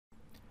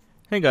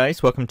Hey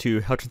guys, welcome to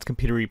Helton's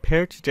Computer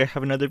Repair. Today I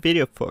have another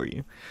video for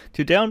you.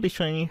 Today I'll be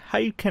showing you how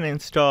you can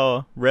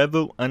install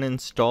Revo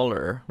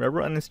Uninstaller.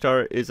 Revo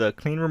Uninstaller is a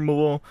clean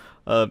removal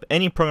of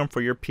any program for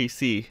your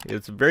PC.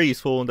 It's very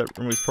useful that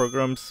removes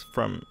programs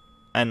from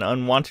an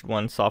unwanted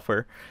one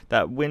software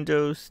that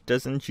Windows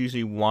doesn't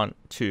usually want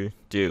to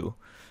do.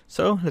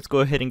 So let's go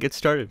ahead and get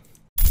started.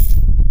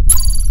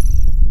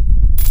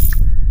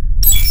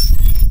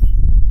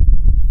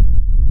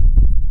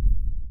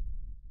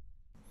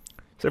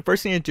 So the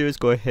first thing to do is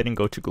go ahead and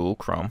go to Google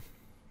Chrome.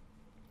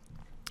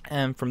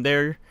 And from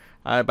there,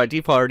 by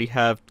default I already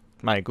have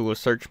my Google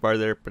search bar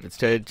there, but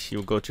instead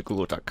you'll go to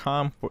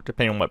google.com,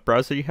 depending on what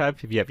browser you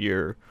have, if you have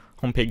your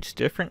homepage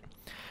different.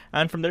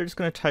 And from there, just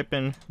going to type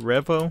in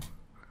Revo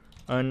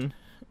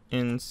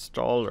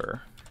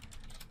Uninstaller.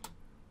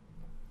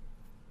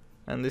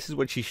 And this is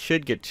what you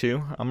should get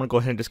to. I'm going to go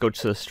ahead and just go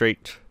to the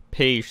straight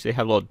page. They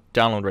have a little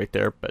download right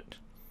there, but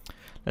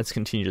let's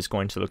continue just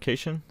going to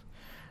location.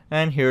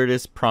 And here it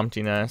is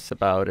prompting us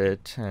about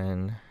it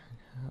and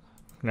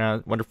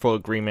wonderful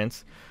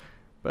agreements,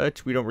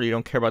 but we really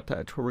don't care about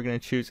that. What we're going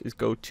to choose is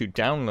go to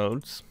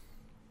downloads,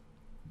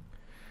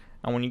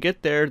 and when you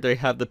get there, they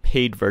have the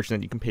paid version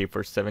that you can pay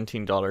for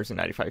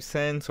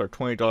 $17.95 or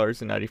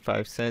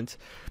 $20.95.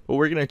 What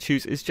we're going to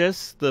choose is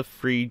just the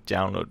free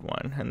download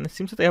one, and it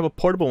seems that they have a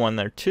portable one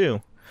there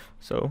too,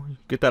 so you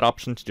get that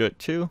option to do it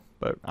too,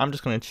 but I'm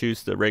just going to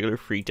choose the regular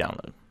free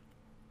download.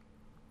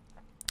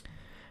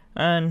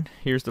 And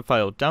here's the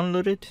file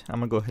downloaded. I'm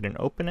going to go ahead and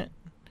open it.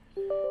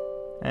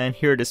 And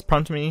here it is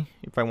prompting me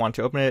if I want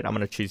to open it. I'm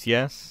going to choose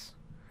yes.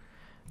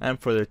 And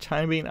for the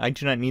time being, I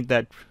do not need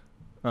that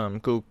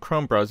Google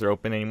Chrome browser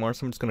open anymore,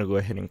 so I'm just going to go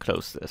ahead and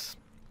close this.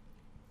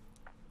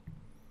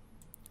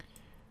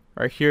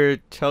 Right here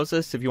it tells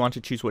us if you want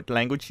to choose what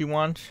language you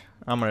want.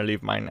 I'm going to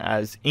leave mine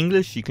as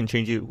English. You can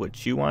change it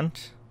what you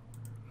want.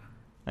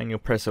 And you'll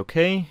press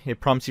OK. It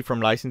prompts you from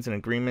license and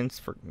agreements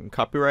for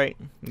copyright.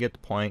 You get the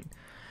point.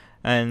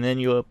 And then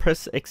you'll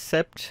press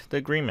accept the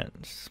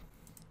agreements.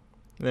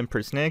 Then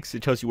press next.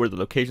 It tells you where the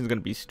location is going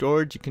to be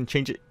stored. You can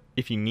change it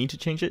if you need to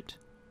change it.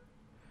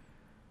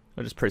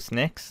 I'll just press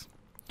next.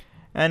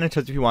 And it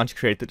tells you if you want to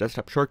create the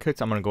desktop shortcuts.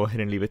 I'm going to go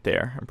ahead and leave it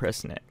there and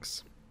press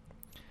next.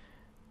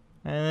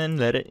 And then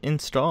let it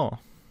install.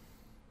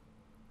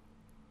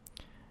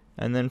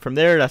 And then from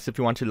there, that's if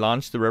you want to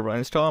launch the Revo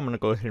install. I'm going to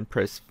go ahead and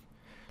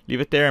leave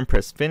it there and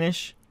press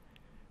finish.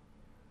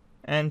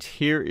 And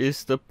here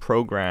is the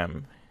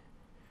program.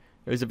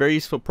 It is a very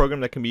useful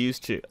program that can be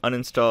used to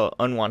uninstall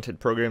unwanted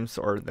programs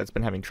or that's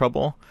been having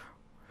trouble.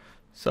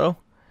 So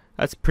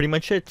that's pretty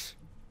much it.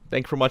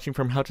 Thanks for watching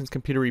from Helton's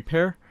Computer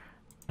Repair,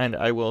 and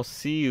I will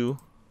see you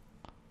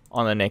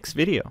on the next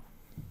video.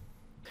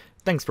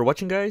 Thanks for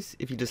watching, guys.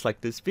 If you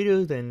disliked this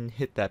video, then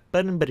hit that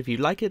button, but if you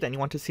like it and you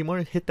want to see more,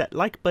 hit that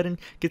like button,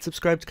 get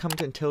subscribed, comment,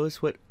 and tell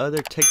us what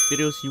other tech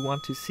videos you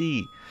want to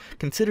see.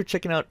 Consider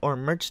checking out our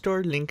merch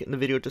store, link in the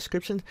video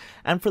description,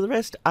 and for the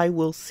rest, I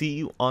will see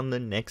you on the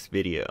next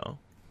video.